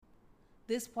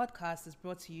This podcast is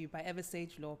brought to you by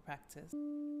Eversage Law Practice.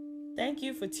 Thank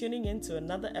you for tuning in to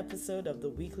another episode of the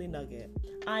Weekly Nugget.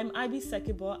 I'm Ivy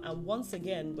Sekibo, and once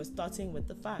again, we're starting with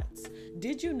the facts.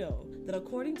 Did you know that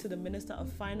according to the Minister of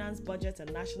Finance, Budget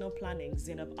and National Planning,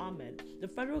 Zainab Ahmed, the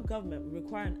federal government will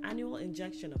require an annual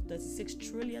injection of 36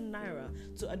 trillion naira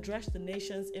to address the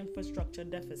nation's infrastructure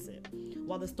deficit?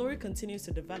 While the story continues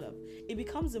to develop, it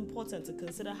becomes important to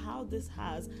consider how this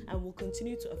has and will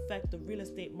continue to affect the real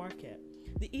estate market.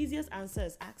 The easiest answer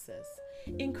is access.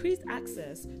 Increased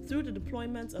access through the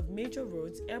deployment of major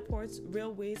roads, airports,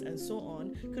 railways, and so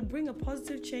on could bring a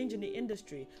positive change in the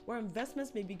industry where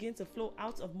investments may begin to flow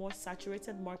out of more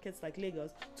saturated markets like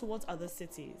Lagos towards other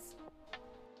cities.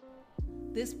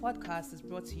 This podcast is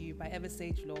brought to you by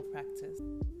Eversage Law Practice.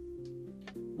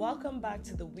 Welcome back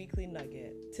to the Weekly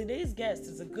Nugget. Today's guest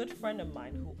is a good friend of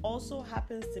mine who also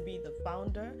happens to be the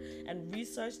founder and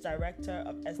research director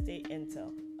of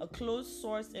EstateIntel, a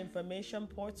closed-source information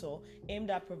portal aimed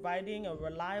at providing a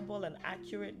reliable and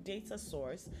accurate data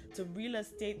source to real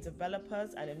estate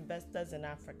developers and investors in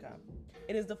Africa.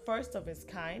 It is the first of its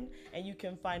kind, and you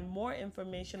can find more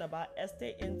information about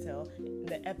EstateIntel in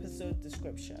the episode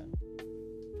description.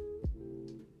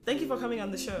 Thank you for coming on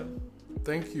the show.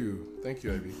 Thank you,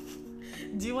 Ivy.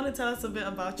 Do you want to tell us a bit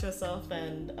about yourself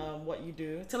and what you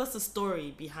do? Tell us the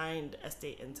story behind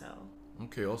EstateIntel.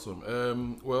 Okay,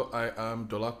 awesome. Well, I am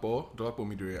Dolapo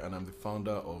Omidire, and I'm the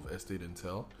founder of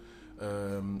EstateIntel.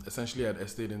 Essentially, at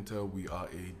EstateIntel, we are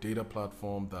a data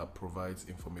platform that provides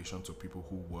information to people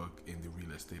who work in the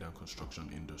real estate and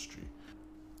construction industry.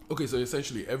 Okay, so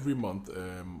essentially, every month,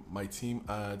 my team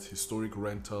adds historic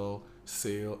rental,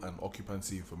 sale, and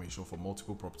occupancy information for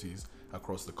multiple properties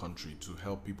across the country to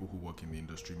help people who work in the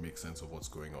industry make sense of what's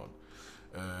going on.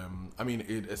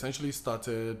 It essentially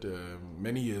started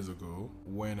many years ago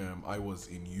when I was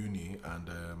in uni and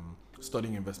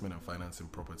studying investment and finance in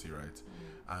property, right?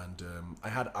 And I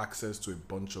had access to a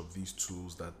bunch of these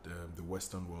tools that the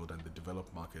Western world and the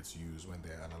developed markets use when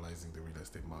they're analyzing the real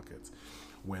estate markets.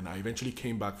 When I eventually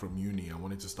came back from uni, I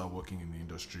wanted to start working in the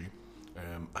industry.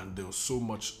 And there was so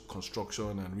much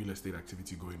construction and real estate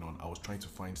activity going on. I was trying to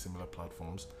find similar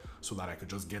platforms so that I could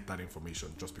just get that information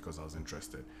just because I was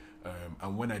interested.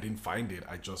 And when I didn't find it,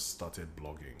 I just started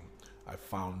blogging. I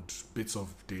found bits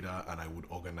of data and I would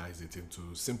organize it into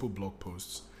simple blog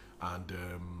posts. And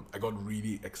I got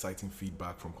really exciting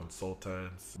feedback from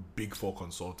consultants, Big Four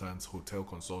consultants, hotel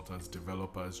consultants,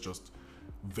 developers, just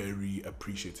very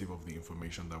appreciative of the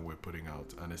information that we're putting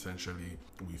out, and essentially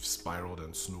we've spiraled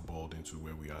and snowballed into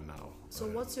where we are now. So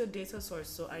what's your data source?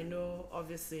 So I know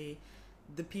obviously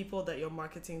the people that you're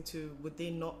marketing to, would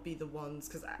they not be the ones,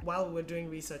 because while we're doing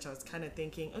research I was kind of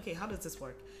thinking, okay, how does this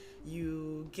work?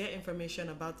 You get information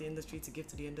about the industry to give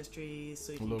to the industry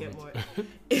so you can get more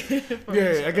information.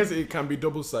 Yeah, I guess it can be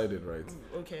double-sided, right?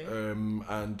 Okay.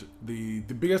 And the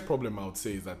biggest problem I would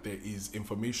say is that there is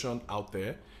information out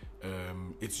there.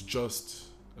 It's just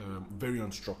very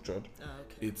unstructured.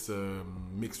 Okay. It's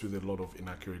mixed with a lot of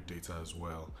inaccurate data as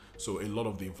well. So a lot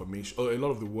of the information, or a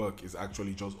lot of the work is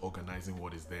actually just organizing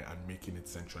what is there and making it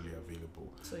centrally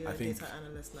available. So you're a data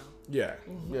analyst now? Yeah,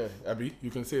 yeah, Abby, you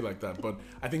can say it like that. But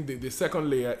I think the second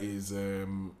layer is,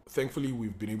 thankfully,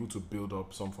 we've been able to build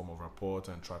up some form of rapport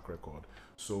and track record.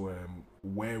 So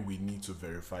where we need to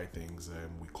verify things,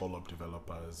 we call up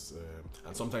developers,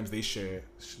 and sometimes they share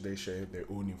their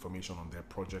own information on their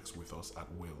projects with us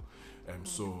at will.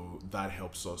 So that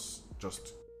helps us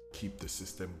just keep the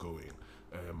system going.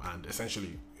 And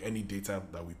essentially, any data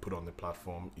that we put on the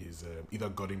platform is either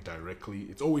gotten directly.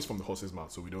 It's always from the horse's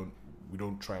mouth, so we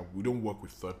don't work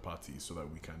with third parties, so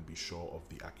that we can be sure of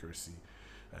the accuracy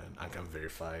and can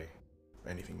verify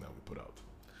anything that we put out.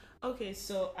 Okay,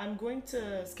 so I'm going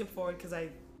to skip forward because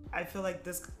I feel like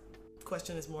this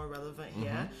question is more relevant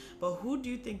here. Mm-hmm. But who do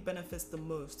you think benefits the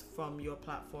most from your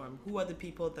platform? Who are the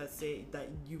people that say that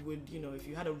you would, if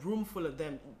you had a room full of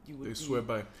them, you would swear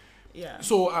by? Yeah.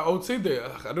 So I would say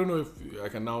that, I don't know if I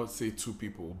can now say two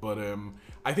people, but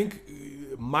I think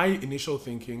my initial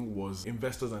thinking was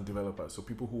investors and developers. So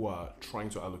people who are trying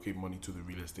to allocate money to the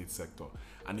real estate sector.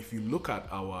 And if you look at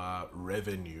our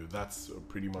revenue, that's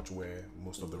pretty much where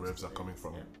most of the revs are coming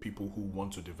from. Yeah. People who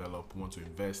want to develop, want to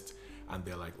invest, and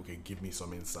they're like, okay, give me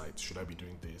some insights. Should I be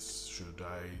doing this? Should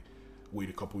I wait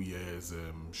a couple years?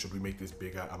 Should we make this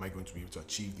bigger? Am I going to be able to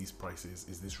achieve these prices?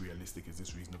 Is this realistic? Is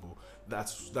this reasonable?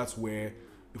 That's where,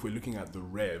 if we're looking at the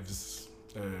revs,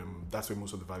 that's where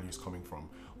most of the value is coming from.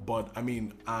 But I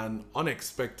mean, an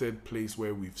unexpected place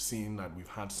where we've seen that we've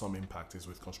had some impact is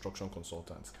with construction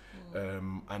consultants.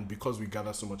 And because we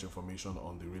gather so much information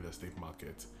on the real estate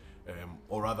market,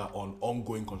 or rather on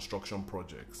ongoing construction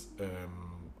projects,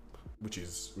 which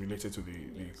is related to the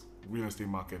real estate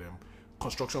market.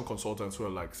 Construction consultants who are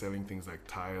like selling things like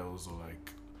tiles or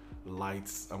like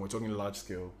lights, and we're talking large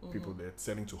scale people there,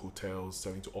 selling to hotels,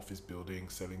 selling to office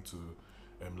buildings, selling to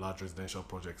large residential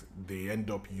projects. They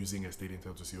end up using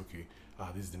EstateIntel to say, okay,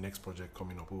 this is the next project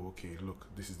coming up. Oh, okay, look,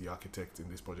 this is the architect in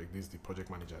this project, this is the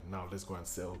project manager. Now let's go and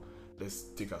sell. Let's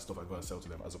take our stuff and go and sell to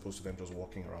them, as opposed to them just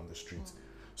walking around the streets.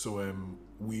 So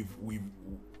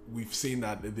we've seen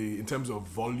that in terms of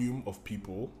volume of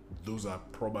people, those are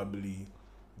probably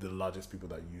the largest people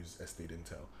that use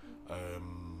EstateIntel.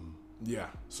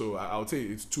 So I would say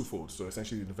it's twofold. So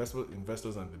essentially, the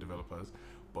investors and the developers,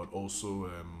 but also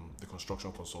the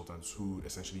construction consultants who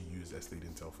essentially use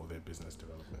EstateIntel for their business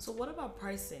development. So what about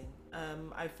pricing?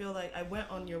 I feel like I went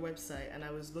on your website and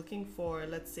I was looking for,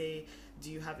 let's say,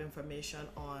 do you have information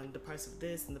on the price of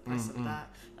this and the price of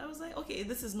that? I was like, okay,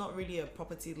 this is not really a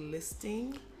property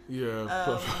listing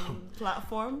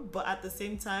platform, but at the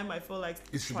same time, I feel like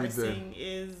pricing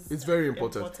it's very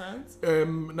important.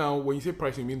 Now, when you say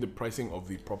pricing, you mean the pricing of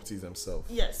the properties themselves?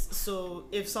 Yes. So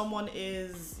if someone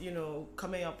is,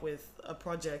 coming up with a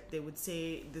project, they would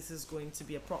say this is going to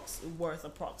be worth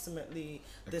approximately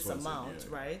this amount,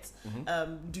 right?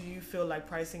 Do you feel like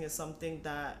pricing is something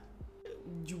that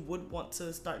you would want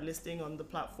to start listing on the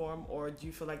platform, or do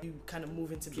you feel like you kind of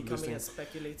move into becoming a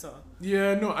speculator?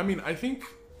 Yeah, no, I mean, I think,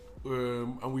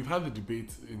 and we've had the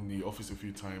debate in the office a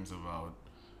few times about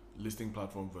listing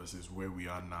platform versus where we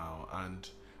are now, and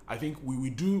I think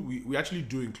we actually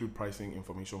do include pricing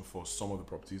information for some of the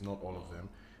properties, not all of them,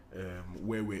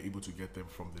 where we're able to get them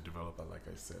from the developer, like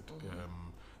I said.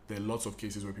 There are lots of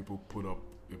cases where people put up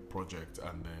a project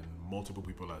and then multiple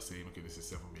people are saying, okay, this is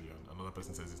 7 million. Another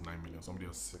person says it's 9 million. Somebody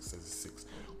else says it's 6.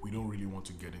 We don't really want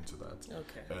to get into that.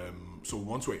 Okay. So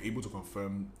once we're able to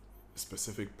confirm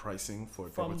specific pricing for a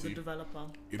from property, the developer,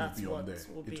 it'll be on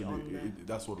there.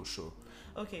 That's what will show.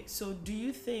 Okay, so do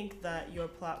you think that your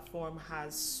platform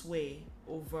has sway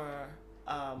over,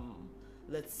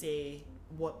 let's say,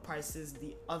 what prices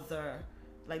the other,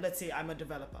 like let's say I'm a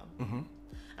developer,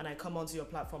 and I come onto your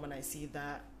platform and I see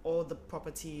that all the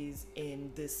properties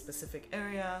in this specific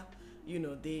area,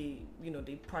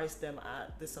 they price them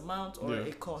at this amount, or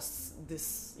it costs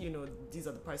this, these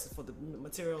are the prices for the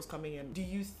materials coming in. Do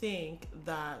you think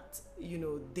that,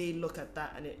 they look at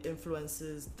that and it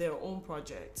influences their own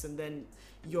projects, and then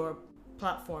your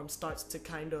platform starts to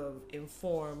kind of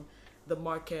inform the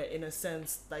market in a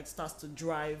sense, like starts to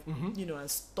drive, and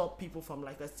stop people from,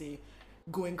 like, let's say,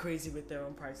 going crazy with their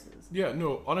own prices? Yeah,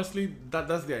 no, honestly,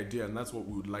 that's the idea, and that's what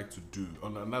we would like to do,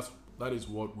 and that is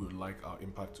what we would like our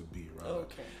impact to be, right?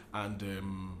 Okay. And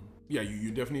you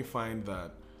definitely find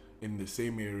that in the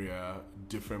same area,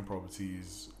 different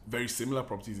properties, very similar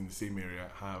properties in the same area,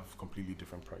 have completely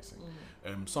different pricing.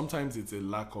 Sometimes it's a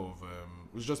lack of,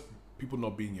 it's just people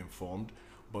not being informed,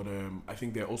 but I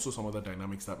think there are also some other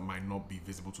dynamics that might not be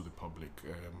visible to the public.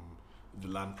 The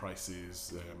land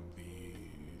prices,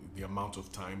 the amount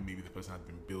of time maybe the person had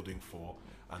been building for,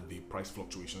 and the price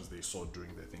fluctuations they saw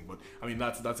during their thing. But I mean,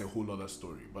 that's a whole other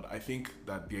story. But I think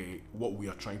that what we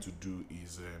are trying to do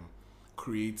is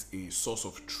create a source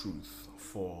of truth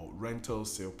for rental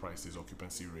sale prices,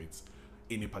 occupancy rates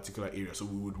in a particular area. So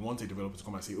we would want a developer to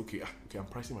come and say, okay, I'm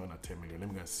pricing my own at 10 million. Let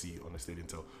me go and see on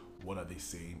EstateIntel, what are they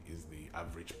saying is the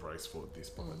average price for this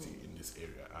property in this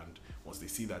area. And once they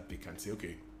see that, they can say,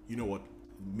 okay, you know what,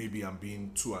 maybe I'm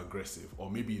being too aggressive,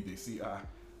 or maybe they see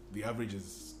the average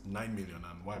is 9 million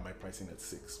and why am I pricing at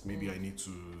 6? Maybe I need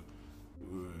to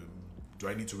do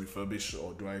I need to refurbish,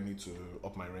 or do I need to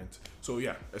up my rent? So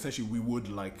yeah, essentially we would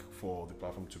like for the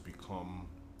platform to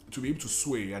be able to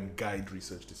sway and guide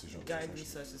research decisions. Guide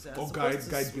research decisions. Or guide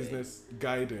business,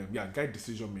 guide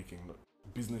decision making,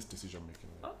 business decision making.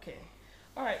 Okay.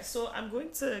 All right, so I'm going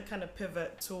to kind of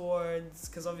pivot towards,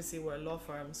 because obviously we're a law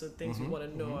firm, so things we want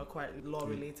to know are quite law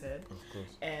related. Of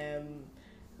course.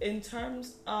 In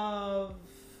terms of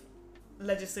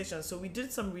legislation, so we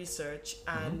did some research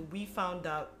and we found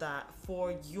out that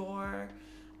for your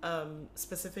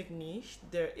specific niche,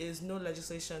 there is no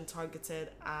legislation targeted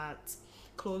at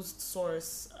closed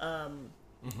source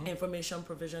information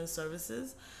provision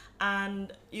services.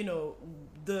 And,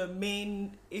 the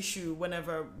main issue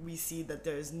whenever we see that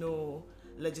there is no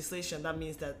legislation, that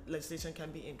means that legislation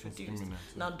can be introduced.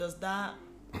 Now, does that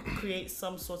create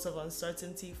some sort of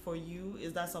uncertainty for you?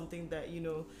 Is that something that,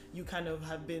 you kind of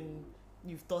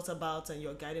you've thought about and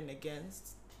you're guiding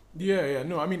against? Yeah.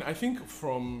 No, I mean, I think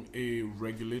from a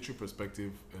regulatory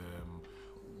perspective,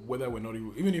 whether we're not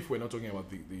even if we're not talking about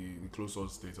the closed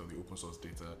source data or the open source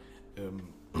data,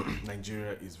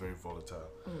 Nigeria is very volatile.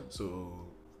 So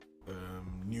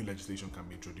new legislation can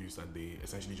be introduced and they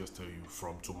essentially just tell you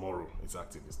from tomorrow it's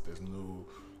active. There's no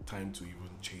time to even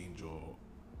change or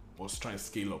try and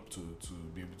scale up to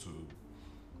be able to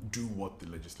do what the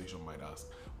legislation might ask.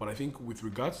 But I think with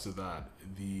regards to that,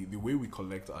 the way we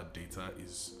collect our data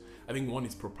is, I think one,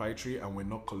 is proprietary, and we're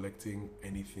not collecting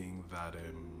anything that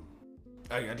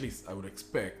at least I would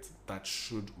expect that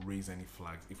should raise any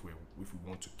flags if we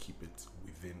want to keep it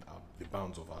within the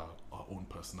bounds of our own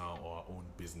personal or our own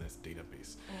business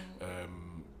database.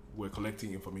 We're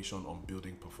collecting information on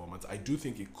building performance. I do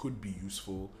think it could be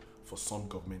useful for some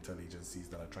governmental agencies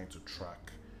that are trying to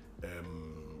track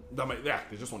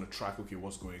they just want to track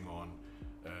what's going on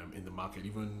in the market.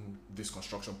 Even this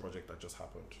construction project that just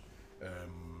happened,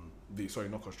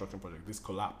 this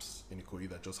collapse in Ikoyi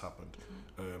that just happened.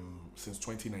 Since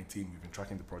 2019, we've been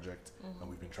tracking the project, and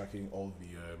we've been tracking all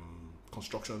the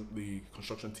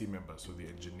construction team members, so the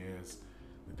engineers,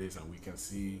 the days, and we can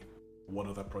see what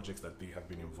other projects that they have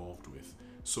been involved with.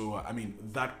 So I mean,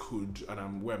 that could,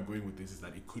 and where I'm going with this is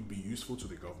that it could be useful to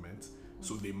the government.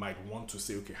 So they might want to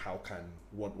say, okay,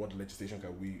 what legislation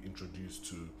can we introduce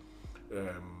to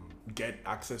get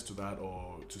access to that,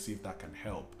 or to see if that can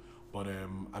help. But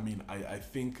I mean, I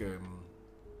think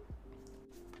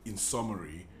in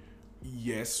summary,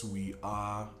 yes, we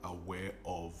are aware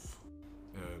of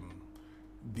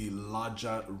the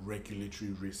larger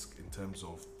regulatory risk in terms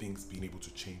of things being able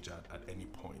to change at any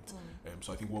point.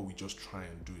 So I think what we just try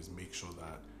and do is make sure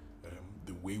that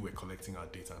the way we're collecting our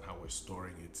data and how we're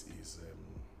storing it is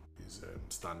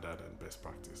standard and best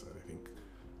practice. And I think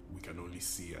we can only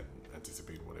see and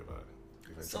anticipate whatever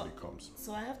eventually comes.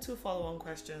 So I have two follow-on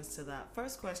questions to that.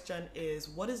 First question is,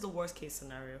 what is the worst case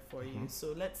scenario for you?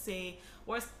 So let's say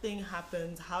worst thing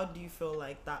happens. How do you feel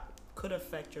like that could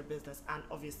affect your business, and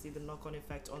obviously the knock-on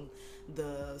effect on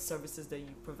the services that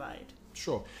you provide?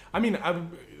 Sure. I mean,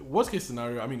 worst case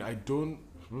scenario, I mean,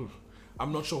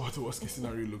 I'm not sure what the worst case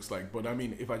scenario looks like, but I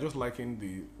mean, if I just liken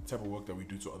the type of work that we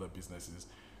do to other businesses,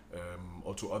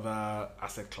 or to other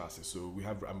asset classes. So we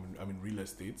have, I'm in real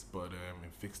estate, but in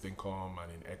fixed income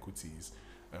and in equities,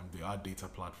 there are data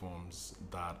platforms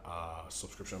that are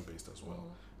subscription based as well.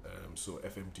 So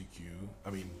FMDQ,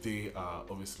 I mean, they are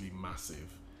obviously massive,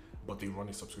 but they run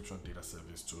a subscription data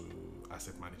service to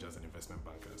asset managers and investment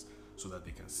bankers so that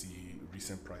they can see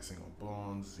recent pricing on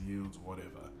bonds, yields,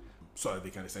 whatever, so that they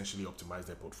can essentially optimize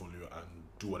their portfolio and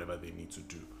do whatever they need to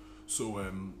do. So,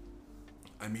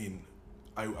 I mean,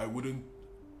 I wouldn't.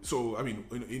 So I mean,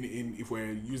 in if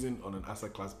we're using on an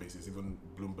asset class basis, even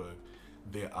Bloomberg,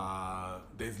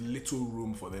 there's little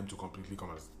room for them to completely come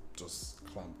and just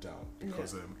clamp down,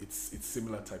 because it's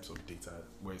similar types of data.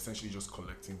 We're essentially just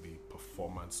collecting the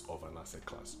performance of an asset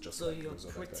class. Just so like you're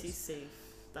pretty safe.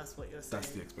 That's what you're saying.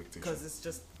 That's the expectation. Because it's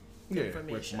just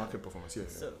information. Market performance. Yeah.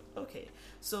 So okay.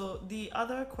 So the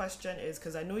other question is,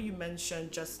 because I know you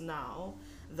mentioned just now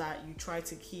that you try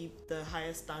to keep the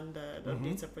highest standard of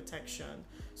data protection.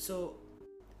 So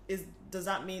does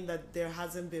that mean that there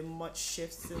hasn't been much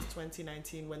shift since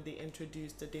 2019 when they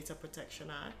introduced the Data Protection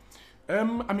Act?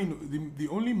 I mean, the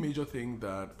only major thing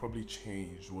that probably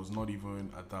changed was not even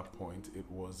at that point. It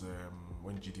was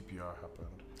when GDPR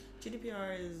happened.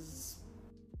 GDPR is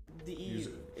the EU.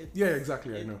 Yeah,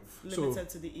 exactly. I know. Limited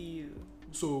to the EU.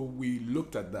 So we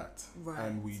looked at that,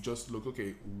 and we just looked.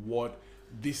 Okay,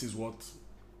 this is what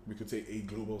we could say a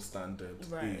global standard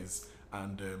is,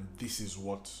 and this is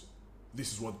what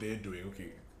they're doing.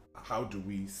 Okay, how do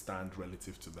we stand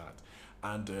relative to that?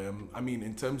 And I mean,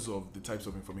 in terms of the types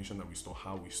of information that we store,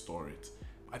 how we store it,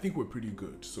 I think we're pretty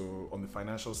good. So on the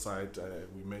financial side,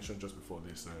 we mentioned just before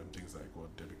this things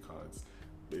like debit cards,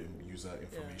 user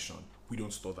information. We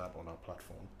don't store that on our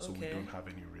platform, so we don't have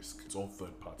any risk. It's all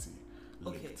third party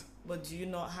linked. Okay, but do you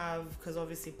not have, because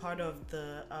obviously part of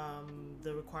the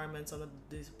requirements on the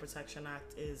Data Protection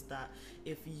Act is that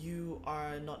if you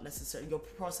are not necessarily, you're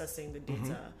processing the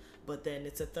data, but then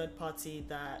it's a third party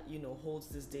that holds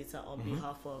this data on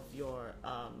behalf of your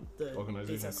the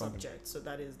data subject. So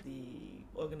that is the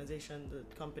organization, the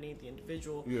company, the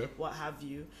individual, what have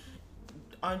you.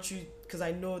 Aren't you, because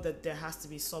I know that there has to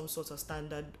be some sort of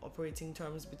standard operating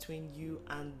terms between you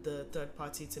and the third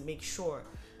party to make sure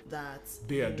that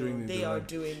they are doing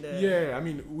the yeah. I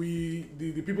mean,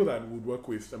 the people that would work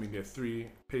with, I mean, there are three: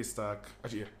 Paystack.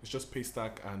 Actually, it's just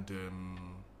Paystack and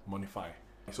Monify.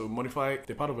 So Monify,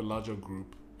 they're part of a larger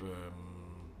group,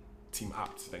 Team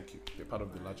Apt. Thank you. They're part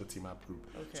of the larger Team Apt group.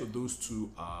 Okay. So those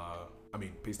two are, I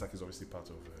mean, Paystack is obviously part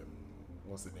of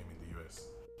what's the name in the US?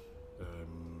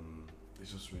 they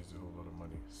just raised a whole lot of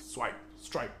money. Stripe.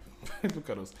 Look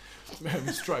at us.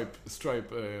 Stripe.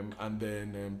 And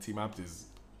then Team Apt is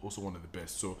also one of the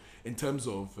best. So in terms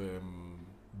of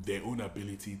their own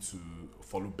ability to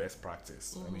follow best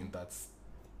practice, I mean, that's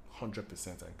 100%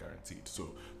 and guaranteed.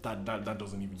 So that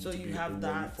doesn't even need to be a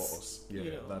worry for us. Yeah,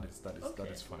 you know. that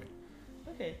is fine.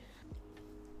 Okay.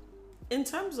 In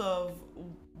terms of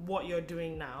what you're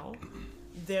doing now,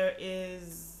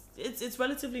 it's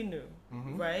relatively new,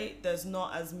 right? There's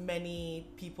not as many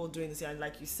people doing this. And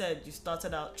like you said, you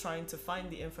started out trying to find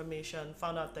the information,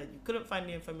 found out that you couldn't find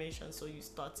the information, so you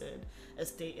started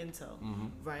EstateIntel,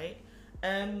 right?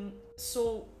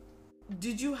 So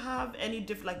did you have any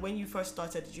like when you first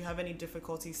started, did you have any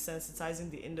difficulty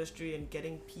sensitizing the industry and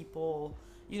getting people,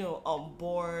 you know, on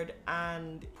board?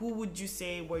 And who would you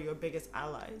say were your biggest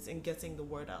allies in getting the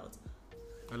word out?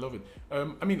 I love it.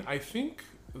 I mean, I think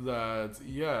that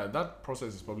that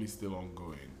process is probably still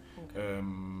ongoing. Okay.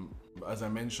 As I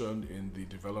mentioned, in the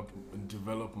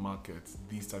developed markets,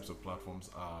 these types of platforms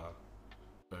are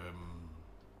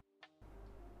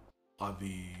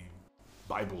the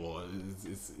Bible, or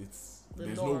it's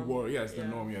there's norm. No word. Yeah, it's the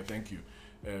norm. Yeah, thank you.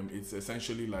 It's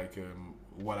essentially like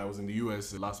while I was in the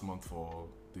US last month for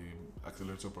the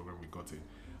accelerator program we got in,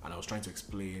 and I was trying to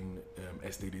explain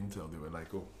EstateIntel. They were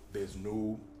like, "Oh,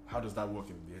 how does that work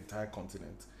in the entire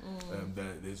continent?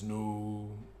 There's no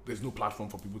platform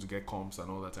for people to get comps and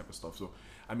all that type of stuff." So,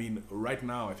 I mean, right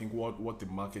now, I think what the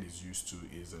market is used to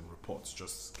is reports,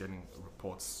 just getting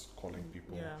reports, calling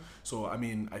people. Yeah. So, I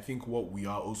mean, I think what we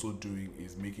are also doing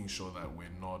is making sure that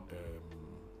we're not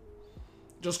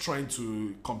just trying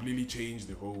to completely change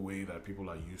the whole way that people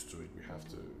are used to it. We have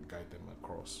to guide them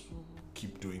across,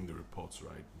 keep doing the reports,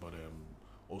 right? But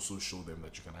also show them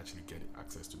that you can actually get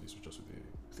access to this just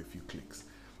with a few clicks.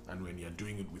 And when you're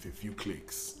doing it with a few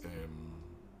clicks,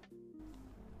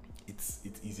 it's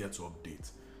easier to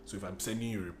update. So if I'm sending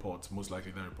you a report, most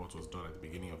likely that report was done at the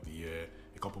beginning of the year,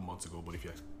 a couple months ago. But if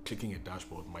you're clicking a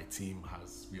dashboard, my team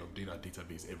we update our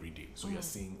database every day. So you're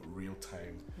seeing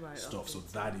real-time stuff. So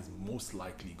that is most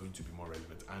likely going to be more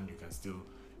relevant. And you can still,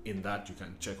 in that, you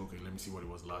can check, okay, let me see what it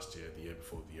was last year, the year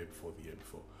before.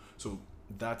 So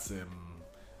that's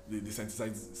the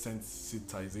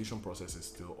sensitization process is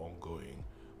still ongoing.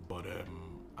 But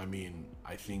I mean,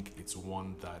 I think it's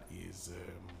one that is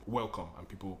welcome, and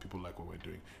people like what we're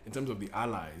doing. In terms of the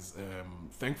allies,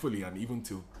 thankfully, and even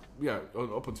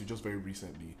up until just very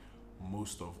recently,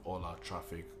 most of all our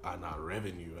traffic and our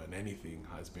revenue and anything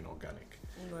has been organic.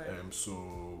 Right.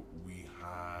 So we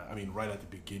had, I mean, right at the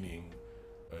beginning,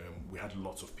 we had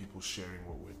lots of people sharing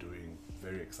what we're doing,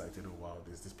 very excited. Oh wow,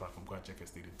 there's this platform, go and check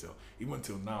EstateIntel. Even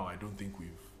until now, I don't think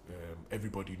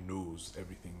everybody knows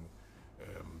everything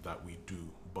that we do,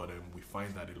 but we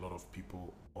find that a lot of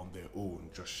people on their own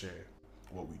just share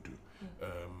what we do.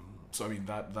 So I mean,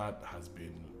 that has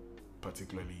been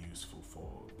particularly useful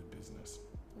for the business.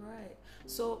 Right.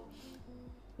 So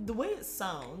the way it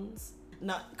sounds,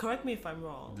 now correct me if I'm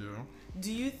wrong,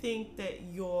 do you think that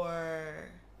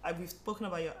we've spoken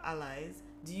about your allies,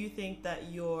 do you think that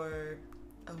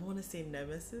I want to say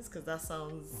nemesis because that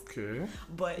sounds okay,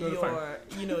 but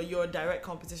your direct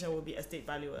competition will be estate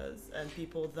valuers and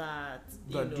people that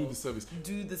do the service,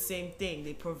 do the same thing.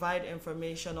 They provide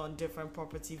information on different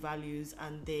property values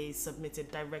and they submit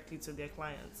it directly to their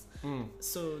clients.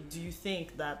 So do you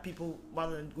think that people,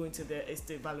 rather than going to their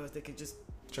estate valuers, they could just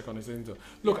check on EstateIntel?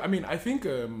 Look, I mean, I think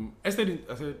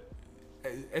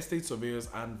estate surveyors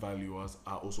and valuers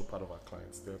are also part of our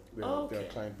clients. They're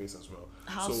client base as well.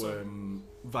 How so?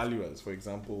 Valuers, for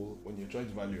example, when you're trying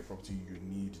to value a property, you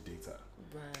need data.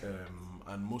 Right.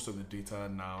 And most of the data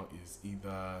now is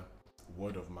either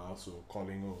word of mouth, so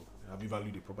calling, oh, have you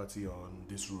valued a property on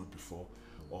this road before?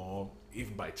 Or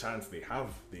if by chance they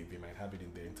might have it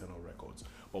in their internal records.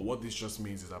 But what this just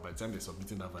means is that by the time they're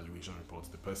submitting that valuation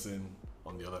report, the person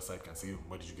on the other side can say,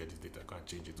 where did you get this data? I can't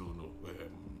change it. Oh no.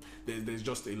 There's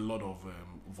just a lot of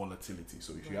volatility.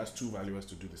 So if you ask two valuers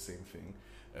to do the same thing,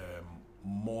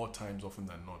 more times often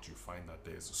than not, you find that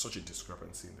there's such a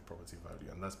discrepancy in the property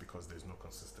value, and that's because there's no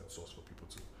consistent source for people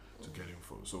to get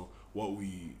info. So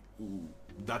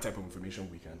that type of information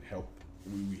we can help,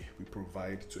 we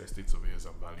provide to estate surveyors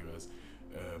and valuers.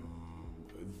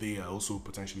 They are also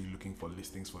potentially looking for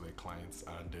listings for their clients,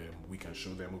 and we can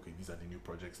show them, okay, these are the new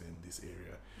projects in this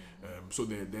area. So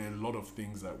there are a lot of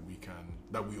things that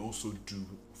we also do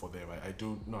for them. I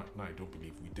don't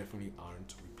believe we definitely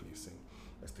aren't replacing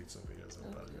estate surveyors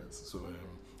and valuers. So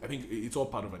I think it's all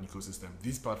part of an ecosystem.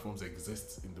 These platforms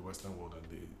exist in the Western world, and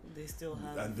they still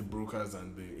have, and the brokers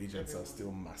and the agents are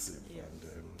still massive and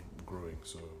growing.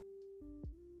 So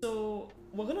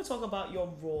we're going to talk about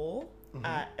your role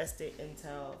at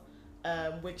EstateIntel,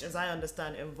 which, as I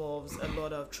understand, involves a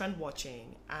lot of trend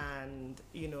watching and,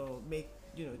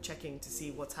 checking to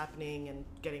see what's happening and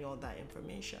getting all that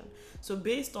information. So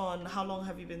based on how long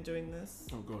have you been doing this?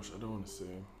 Oh gosh, I don't want to say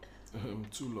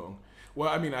too long. Well,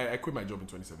 I mean, I quit my job in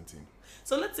 2017.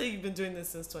 So let's say you've been doing this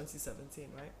since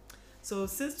 2017, right? So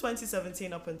since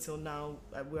 2017 up until now,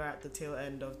 we're at the tail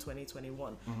end of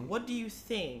 2021. What do you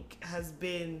think has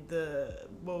been the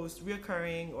most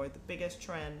reoccurring or the biggest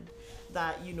trend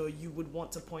that you would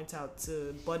want to point out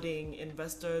to budding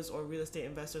investors or real estate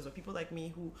investors or people like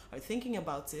me who are thinking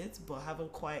about it but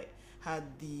haven't quite had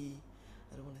the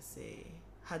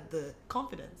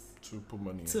confidence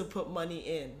to put money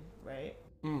in, right?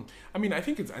 I mean, I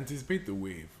think it's anticipate the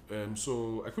wave.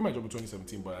 So I quit my job in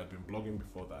 2017, but I'd been blogging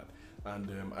before that. And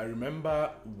I remember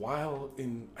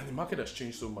and the market has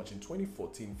changed so much in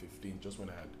 2014, 15, just when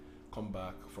I had come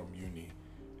back from uni,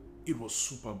 it was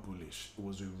super bullish. It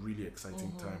was a really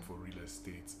exciting time for real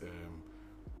estate.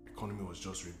 Economy was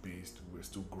just rebased. We were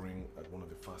still growing at one of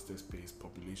the fastest pace.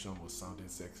 Population was sounding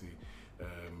sexy.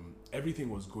 Everything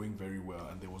was going very well.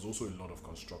 And there was also a lot of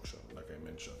construction, like I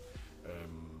mentioned.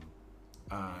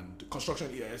 And construction,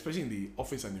 especially in the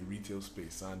office and the retail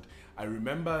space. And I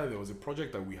remember there was a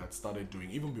project that we had started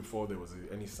doing even before there was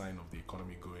any sign of the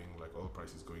economy going, like oil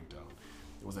prices going down.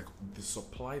 It was like the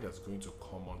supply that's going to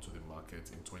come onto the market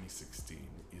in 2016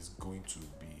 is going to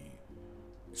be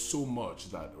so much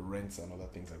that rents and other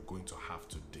things are going to have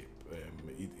to dip.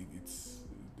 It's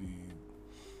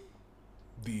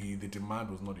the demand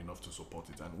was not enough to support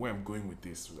it. And where I'm going with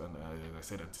this, and I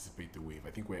said anticipate the wave, I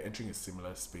think we're entering a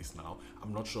similar space now.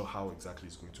 I'm not sure how exactly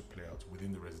it's going to play out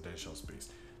within the residential space.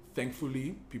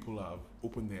 Thankfully, people have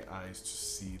opened their eyes to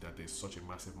see that there's such a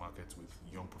massive market with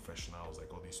young professionals,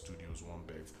 like all these studios, 1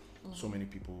 beds. So many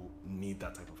people need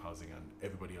that type of housing, and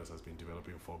everybody else has been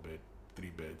developing 4 bed, 3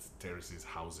 beds, terraces,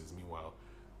 houses. Meanwhile,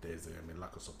 there's a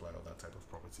lack of supply of that type of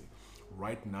property.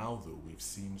 Right now, though, we've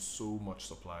seen so much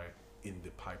supply in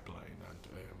the pipeline, and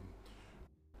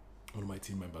one of my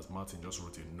team members, Martin, just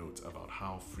wrote a note about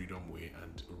how Freedom Way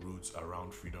and roads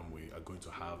around Freedom Way are going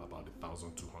to have about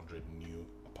 1,200 new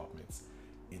apartments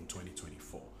in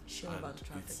 2024. Sure, and about the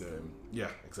traffic. It's yeah,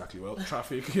 exactly. Well,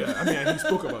 traffic. Yeah, I mean, and he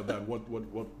spoke about that.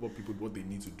 What they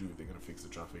need to do if they're going to fix the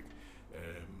traffic.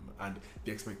 And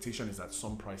the expectation is that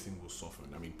some pricing will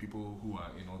soften. I mean, people who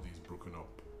are in all these broken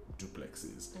up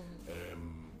duplexes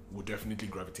will definitely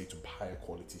gravitate to higher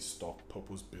quality stock,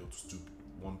 purpose-built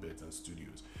 1 beds and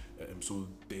studios. So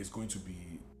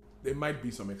there might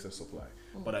be some excess supply.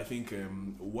 But I think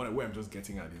where I'm just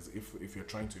getting at is if you're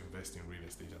trying to invest in real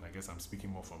estate, and I guess I'm speaking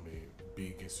more from a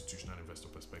big institutional investor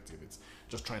perspective, it's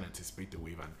just trying to anticipate the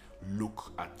wave and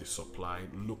look at the supply,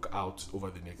 look out over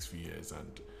the next few years,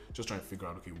 and just try to figure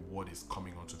out, okay, what is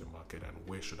coming onto the market and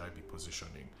where should I be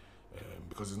positioning?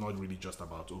 Because it's not really just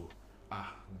about,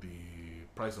 the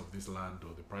price of this land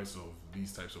or the price of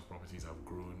these types of properties have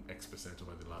grown X%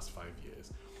 over the last 5 years.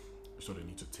 You sort of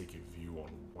need to take a view on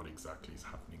what exactly is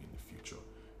happening in the future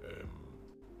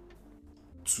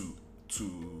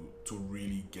to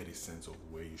really get a sense of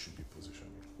where you should be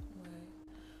positioning. Right.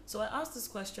 So I asked this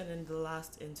question in the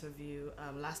last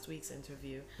week's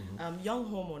interview. Young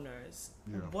homeowners,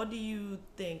 what do you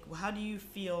think? How do you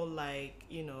feel like,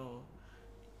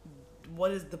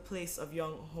 what is the place of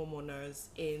young homeowners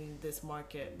in this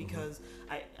market? Because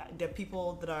there are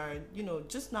people that are,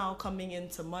 just now coming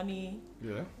into money,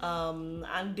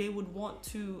 and they would want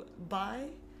to buy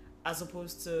as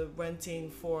opposed to renting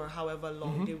for however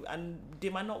long. They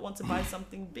might not want to buy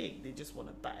something big. They just want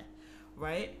to buy,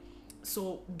 right?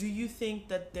 So do you think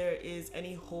that there is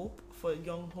any hope for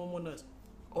young homeowners,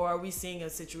 or are we seeing a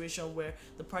situation where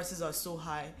the prices are so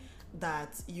high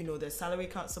that their salary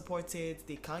can't support it,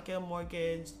 they can't get a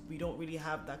mortgage, we don't really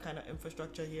have that kind of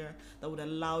infrastructure here that would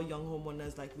allow young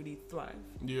homeowners like really thrive?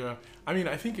 Yeah, I mean,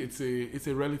 I think it's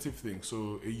a relative thing.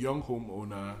 So a young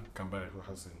homeowner can buy a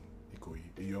house in Ikoyi,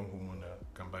 a young homeowner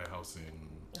can buy a house in...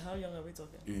 How young are we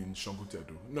talking? In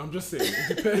Shangutedo. No, I'm just saying,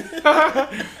 it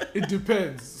depends. It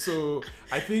depends. So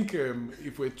I think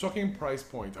if we're talking price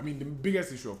point, I mean, the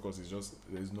biggest issue, of course, is just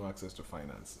there's no access to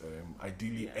finance.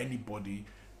 Ideally, anybody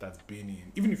that's been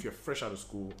in, even if you're fresh out of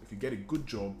school, if you get a good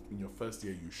job in your first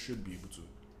year, you should be able to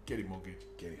get a mortgage,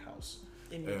 get a house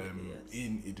in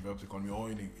a developed economy,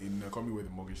 or in an economy where the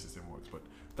mortgage system works. But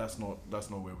that's not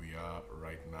where we are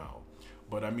right now.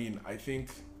 But I mean, I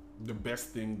think the best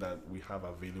thing that we have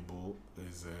available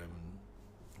is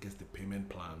I guess the payment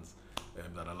plans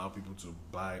that allow people to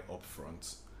buy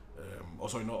upfront,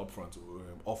 not upfront,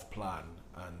 off plan,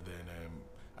 and then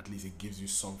at least it gives you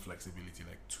some flexibility,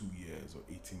 like 2 years or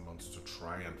 18 months to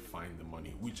try and find the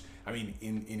money, which I mean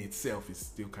in itself is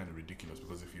still kind of ridiculous,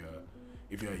 because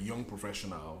if you're a young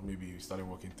professional, maybe you started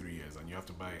working 3 years and you have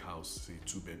to buy a house, say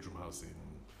 2-bedroom house in,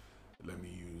 let me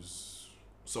use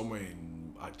somewhere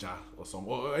in Aja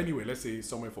or anyway, let's say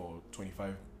somewhere for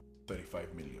 25,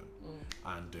 35 million,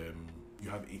 and you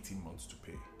have 18 months to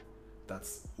pay.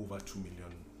 That's over 2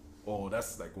 million, or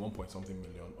that's like 1 point something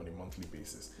million on a monthly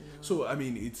basis. So I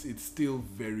mean, it's still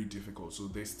very difficult. So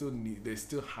there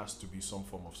still has to be some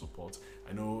form of support.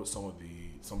 I know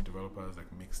some developers like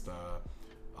Mixstar,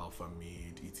 Alpha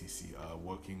Mid, etc. are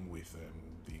working with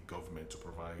the government to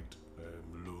provide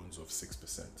loans of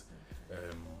 6%.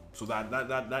 So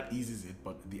that eases it,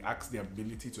 but the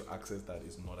ability to access that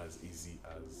is not as easy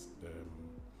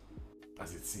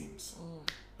as it seems.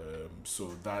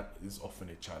 So that is often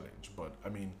a challenge. But I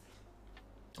mean,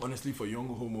 honestly, for young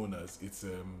homeowners,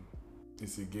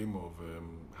 it's a game of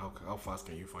how fast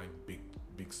can you find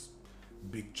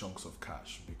big chunks of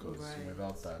cash, because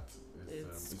without that,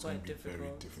 it's going to be very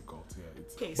difficult.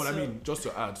 Yeah, but I mean, just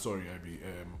to add, sorry,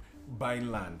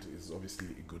 buying land is obviously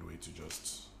a good way to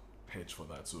just hedge for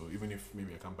that. So even if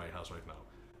maybe I can't buy a house right now,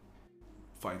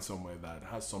 find somewhere that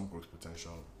has some growth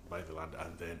potential, buy the land,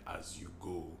 and then as you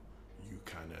go, you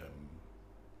can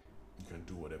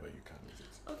do whatever you can with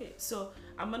it. Okay, so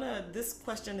this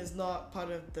question is not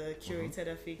part of the curated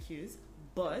FAQs,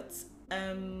 but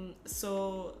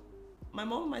so my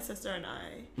mom, my sister, and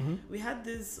I, we had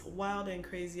this wild and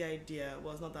crazy idea.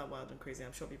 Well, it's not that wild and crazy.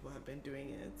 I'm sure people have been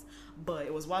doing it, but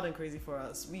it was wild and crazy for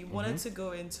us. We wanted to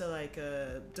go into like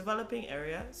a developing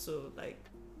area, so like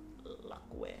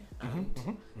Lakwe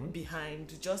and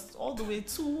behind, just all the way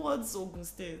towards Ogun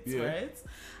State, right?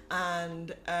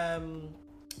 And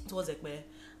towards Ekpe,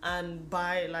 and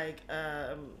buy like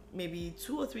maybe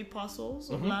 2 or 3 parcels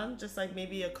of land, just like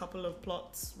maybe a couple of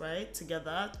plots, right,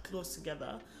 together, close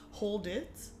together, hold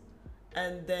it,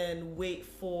 and then wait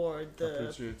for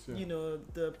the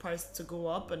the price to go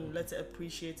up and let it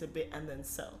appreciate a bit, and then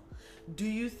sell. Do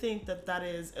you think that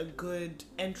is a good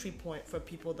entry point for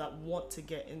people that want to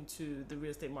get into the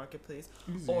real estate marketplace?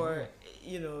 Easy, or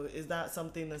is that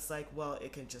something that's like, well,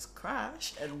 it can just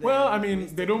crash? And then well, I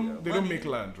mean, they don't make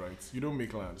land, right? You don't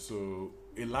make land, so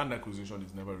a land acquisition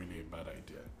is never really a bad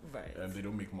idea. Right. They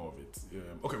don't make more of it.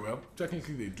 Okay, well,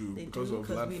 technically they do because of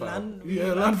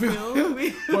landfill.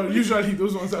 Landfill. But usually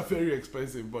those ones are very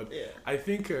expensive. But I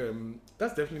think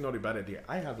that's definitely not a bad idea.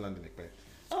 I have land in Ekpe.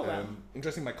 Oh, wow.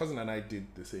 Interesting. My cousin and I did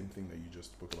the same thing that you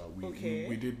just spoke about.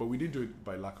 We did, but we didn't do it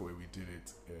by Lakaway. We did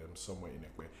it somewhere in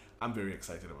Ekpe. I'm very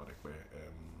excited about Ekpe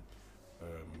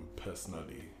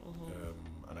personally,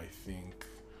 and I think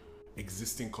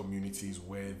existing communities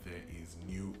where there is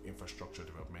new infrastructure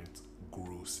development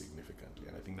grow significantly,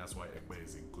 and I think that's why Ekpe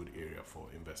is a good area for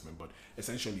investment. But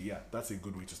essentially, that's a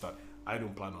good way to start. I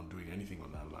don't plan on doing anything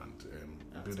on that land.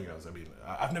 Building house. I mean,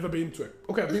 I've never been to Ekpe.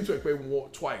 Okay, I've been to Ekpe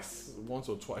once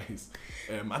or twice,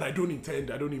 and I don't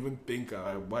even think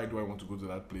why do I want to go to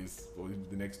that place for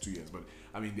the next 2 years. But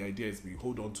I mean, the idea is we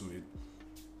hold on to it.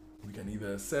 We can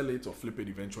either sell it or flip it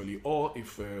eventually, or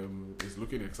if it's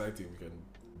looking exciting, we can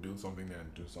build something there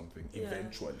and do something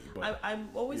eventually. But I'm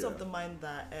always of the mind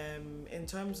that in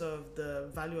terms of the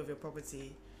value of your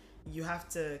property, you have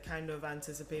to kind of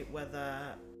anticipate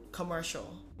whether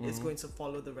commercial is going to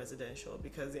follow the residential,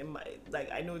 because it might,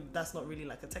 like, I know that's not really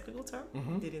like a technical term.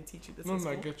 They didn't teach you this in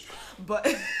school. I get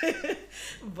you.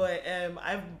 But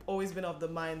I've always been of the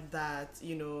mind that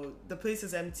the place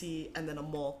is empty and then a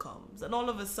mall comes, and all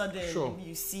of a sudden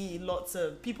you see lots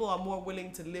of people are more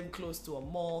willing to live close to a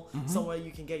mall, somewhere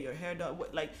you can get your hair done,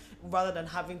 like, rather than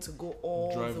having to go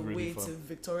all the way to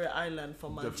Victoria Island for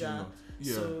Maja.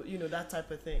 So that type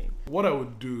of thing. What I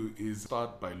would do is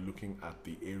start by looking at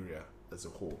the area as a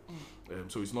whole.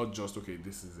 So it's not just, okay,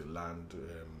 this is a land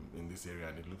in this area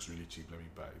and it looks really cheap, let me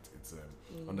buy it. It's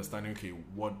understanding, okay,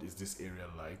 what is this area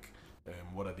like?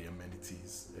 What are the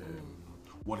amenities?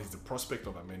 What is the prospect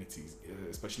of amenities,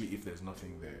 especially if there's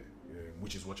nothing there,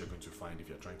 which is what you're going to find if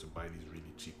you're trying to buy these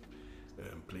really cheap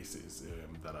places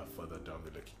that are further down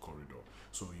the Lekki corridor.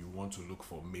 So you want to look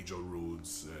for major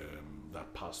roads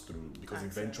that pass through, because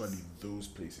eventually those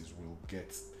places will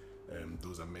get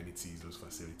those amenities, those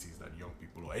facilities that young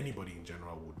people or anybody in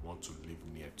general would want to live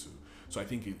near to. So I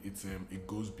think it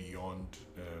goes beyond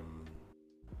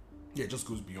it just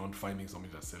goes beyond finding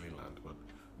somebody that's selling land, but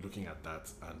looking at that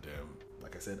and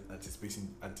like I said,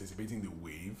 anticipating the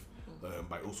wave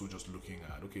by also just looking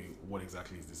at, okay, what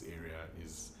exactly is this area?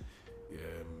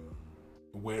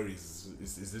 Where is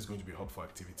this going to be a hub for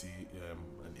activity,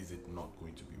 and is it not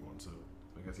going to be one? So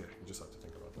I guess, yeah, you just have to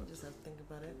think about that. You just have to think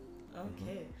about it.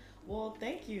 Okay. Well,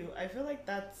 thank you. I feel like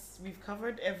we've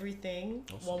covered everything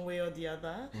one way or the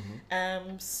other.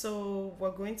 So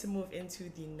we're going to move into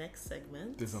the next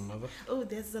segment. There's another? Oh,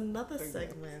 there's another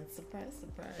segment. Surprise,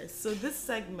 surprise. So this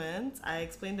segment, I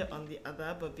explained it on the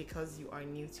other, but because you are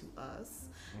new to us,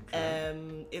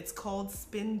 it's called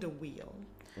Spin the Wheel.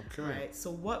 Okay. Right.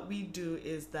 So what we do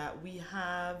is that we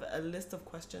have a list of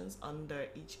questions under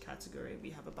each category. We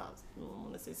have about, I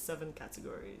want to say 7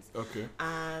 categories. Okay.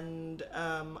 And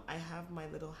I have my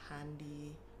little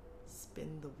handy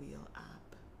Spin the Wheel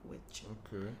app, which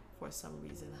for some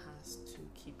reason has to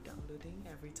keep downloading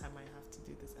every time I have to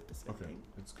do this episode thing.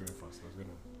 It's going fast. I was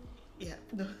gonna. Yeah.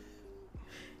 No.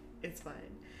 It's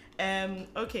fine.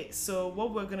 Okay. So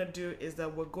what we're gonna do is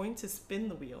that we're going to spin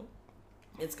the wheel.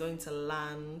 It's going to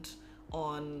land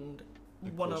on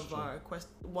one of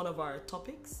our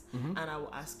topics, and I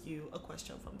will ask you a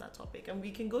question from that topic, and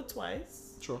we can go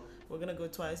twice. Sure. We're gonna go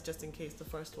twice just in case the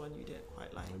first one you didn't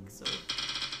quite like. So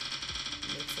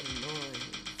make some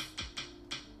noise.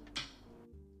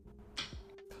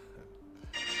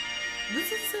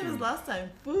 This is the same as last time.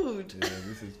 Food. Yeah,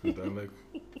 this is good. I like.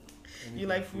 You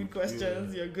like food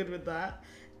questions? Yeah. You're good with that.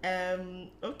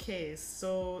 Okay,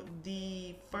 so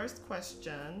the first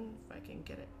question, if I can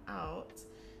get it out,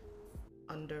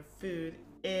 under food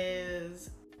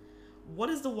is, what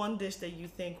is the one dish that you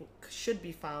think should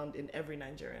be found in every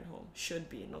Nigerian home? Should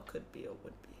be, not could be or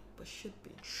would be, but should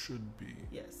be. Should be.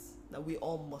 Yes, that we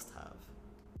all must have.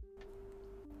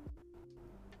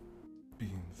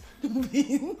 Beans.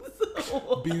 Beans.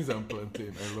 Beans and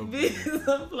plantain. I love beans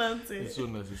and plantain. It's so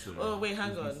necessary. Oh wait,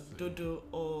 hang on. Necessary. Dodo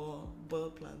or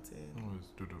boiled plantain? No, it's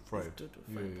dodo fried. It's dodo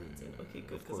fried plantain. Okay,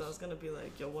 good. Because I was gonna be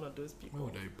like, you're one of those people. Why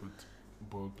would I put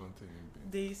boiled plantain in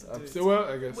beans? They used to do So, well,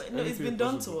 I guess. Wait, no, it's been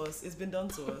done to us. It's been done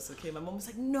to us. Okay, my mom was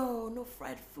like, no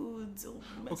fried foods.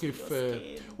 Okay, fair.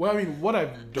 Skin. Well, I mean, what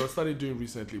I've just started doing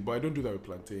recently, but I don't do that with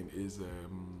plantain, is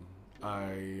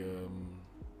how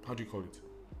do you call it?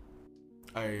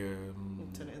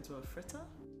 Turn it into a fritter?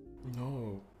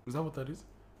 No. Is that what that is?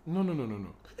 No.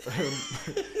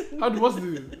 What's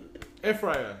the air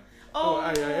fryer?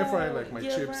 I air fry like my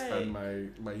chips and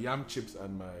my yam chips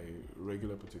and my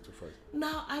regular potato fries.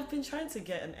 Now, I've been trying to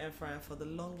get an air fryer for the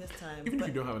longest time. Even if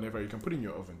you don't have an air fryer, you can put it in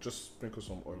your oven. Just sprinkle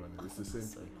some oil on it. It's the same.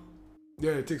 So long.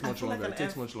 Yeah, it takes much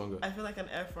longer. I feel like an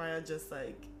air fryer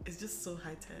it's just so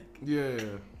high tech.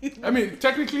 Yeah. I mean,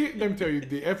 technically, let me tell you,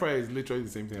 the air fryer is literally the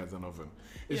same thing as an oven.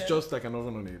 It's just like an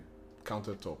oven on a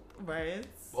countertop. Right.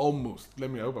 Almost. I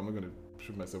hope I'm not going to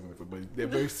shoot myself in the foot, but they're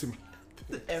very similar.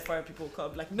 The air fryer people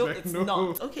come like, no, it's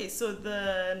not. Okay, so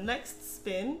the next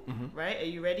spin, right? Are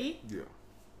you ready? Yeah.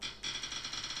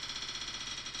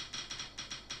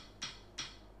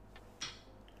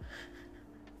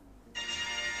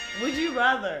 Would you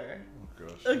rather?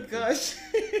 Oh gosh.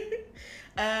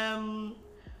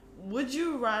 Would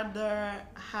you rather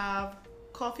have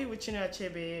coffee with Chinua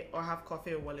Achebe or have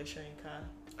coffee with Wale Soyinka?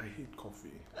 I hate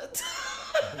coffee.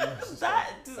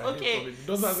 Okay.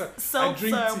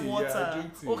 Self-serve water. Yeah, I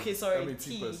drink tea. Okay, sorry. I'm a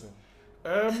tea person.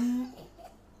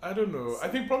 I don't know. I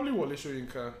think probably Wale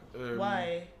Soyinka.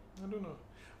 Why? I don't know.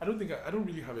 I don't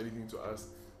really have anything to ask.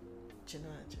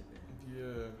 Chinua Achebe.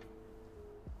 Yeah.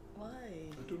 Why?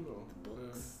 I don't know. The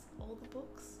books. All the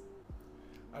books.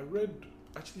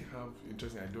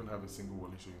 Interesting, I don't have a single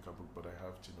Wale Soyinka book, but I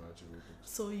have Chinua Achebe books.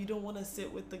 So you don't want to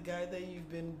sit with the guy that you've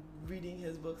been reading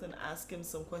his books and ask him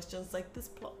some questions like this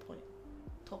plot point.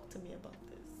 Talk to me about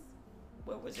this.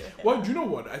 Where was your head? Well, do you know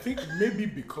what? I think maybe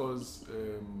because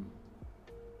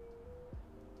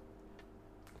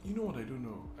you know what? I don't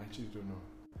know. I actually don't know.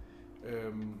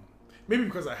 Maybe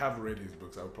because I have read his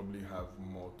books, I would probably have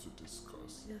more to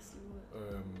discuss. Yes, you would.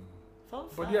 Fun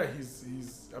fact. But yeah, he's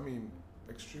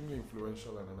extremely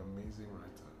influential and an amazing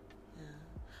writer. Yeah.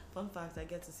 Fun fact, I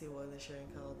get to see Wale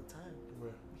Soyinka all the time.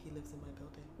 Where? He lives in my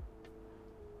building.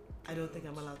 I don't think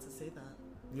I'm allowed to say that.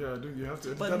 Yeah, dude, you have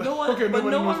to. But no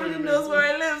one really knows where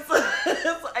I live. So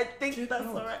I think that's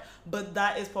alright. But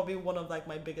that is probably one of like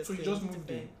my biggest things. So you just moved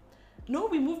in? No,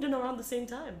 we moved in around the same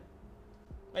time.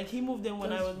 Like he moved in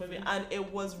when I was maybe, and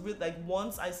it was like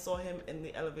once I saw him in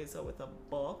the elevator with a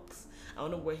box. I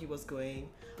don't know where he was going,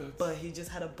 but he just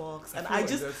had a box, and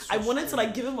I wanted to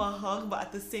like give him a hug, but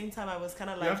at the same time I was kind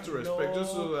of like, you have to respect,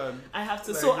 just so that I have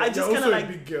to. Like, so I just kind of like,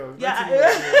 big girl. Yeah,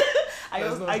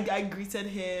 I greeted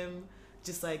him,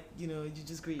 just like you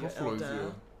just greet your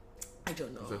elder. I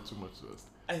don't know. Is that too much to ask?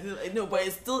 I feel no, but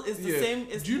it's still the same.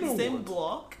 It's the same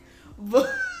block, but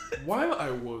when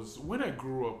I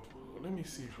grew up. Let me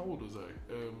see, how old was I?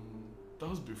 That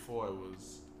was before I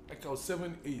was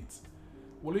 7, 8.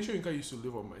 Wale Soyinka used to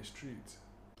live on my street.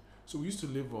 So we used to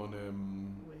live on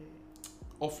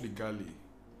off Legally.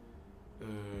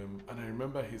 And I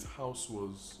remember his house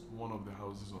was one of the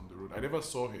houses on the road. I never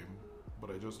saw him,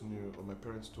 but I just knew, or my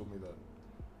parents told me that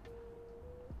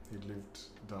he lived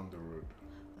down the road.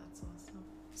 That's awesome.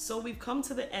 So we've come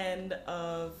to the end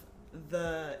of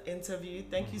the interview.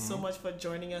 Thank you so much for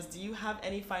joining us. Do you have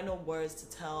any final words to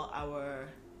tell our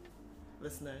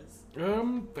listeners?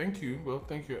 Thank you. Well,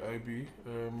 thank you, IB.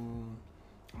 I'm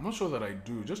not sure that I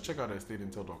do. Just check out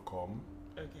EstateIntel.com.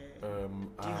 Okay.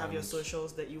 Do you have your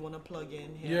socials that you want to plug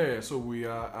in here? Yeah, so we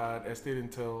are at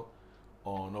EstateIntel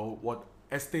on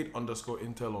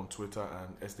Estate_Intel on Twitter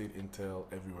and EstateIntel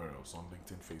everywhere else on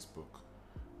LinkedIn, Facebook,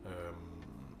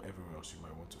 everywhere else you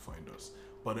might want to find us.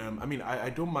 But I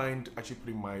don't mind actually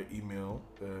putting my email.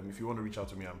 If you want to reach out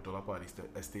to me, I'm Dolapo at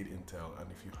EstateIntel, and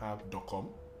if you have .com,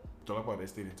 Dolapo at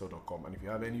EstateIntel.com, and if you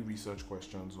have any research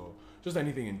questions or just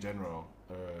anything in general,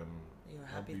 you're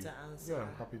happy to answer. Yeah,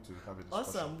 I'm happy to have a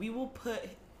discussion. Awesome. We will put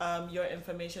your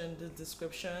information in the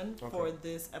description for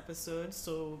this episode,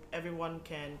 so everyone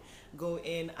can go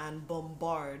in and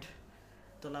bombard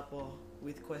Dolapo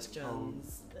with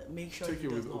questions. Make sure he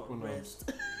does not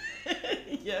rest.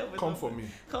 Yeah, come for me.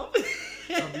 Come.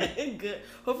 Good.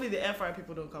 Hopefully the air fryer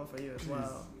people don't come for you as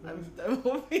well. I'm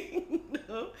hoping.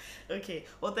 No. Okay.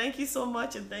 Well, thank you so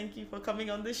much, and thank you for coming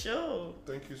on the show.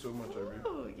 Thank you so much, Irene.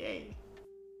 Oh, yay.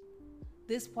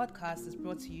 This podcast is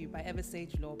brought to you by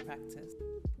Eversage Law Practice.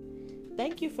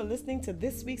 Thank you for listening to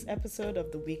this week's episode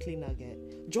of The Weekly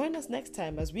Nugget. Join us next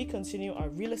time as we continue our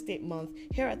real estate month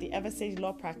here at the Eversage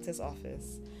Law Practice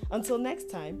office. Until next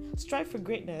time, strive for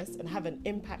greatness and have an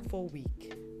impactful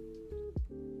week.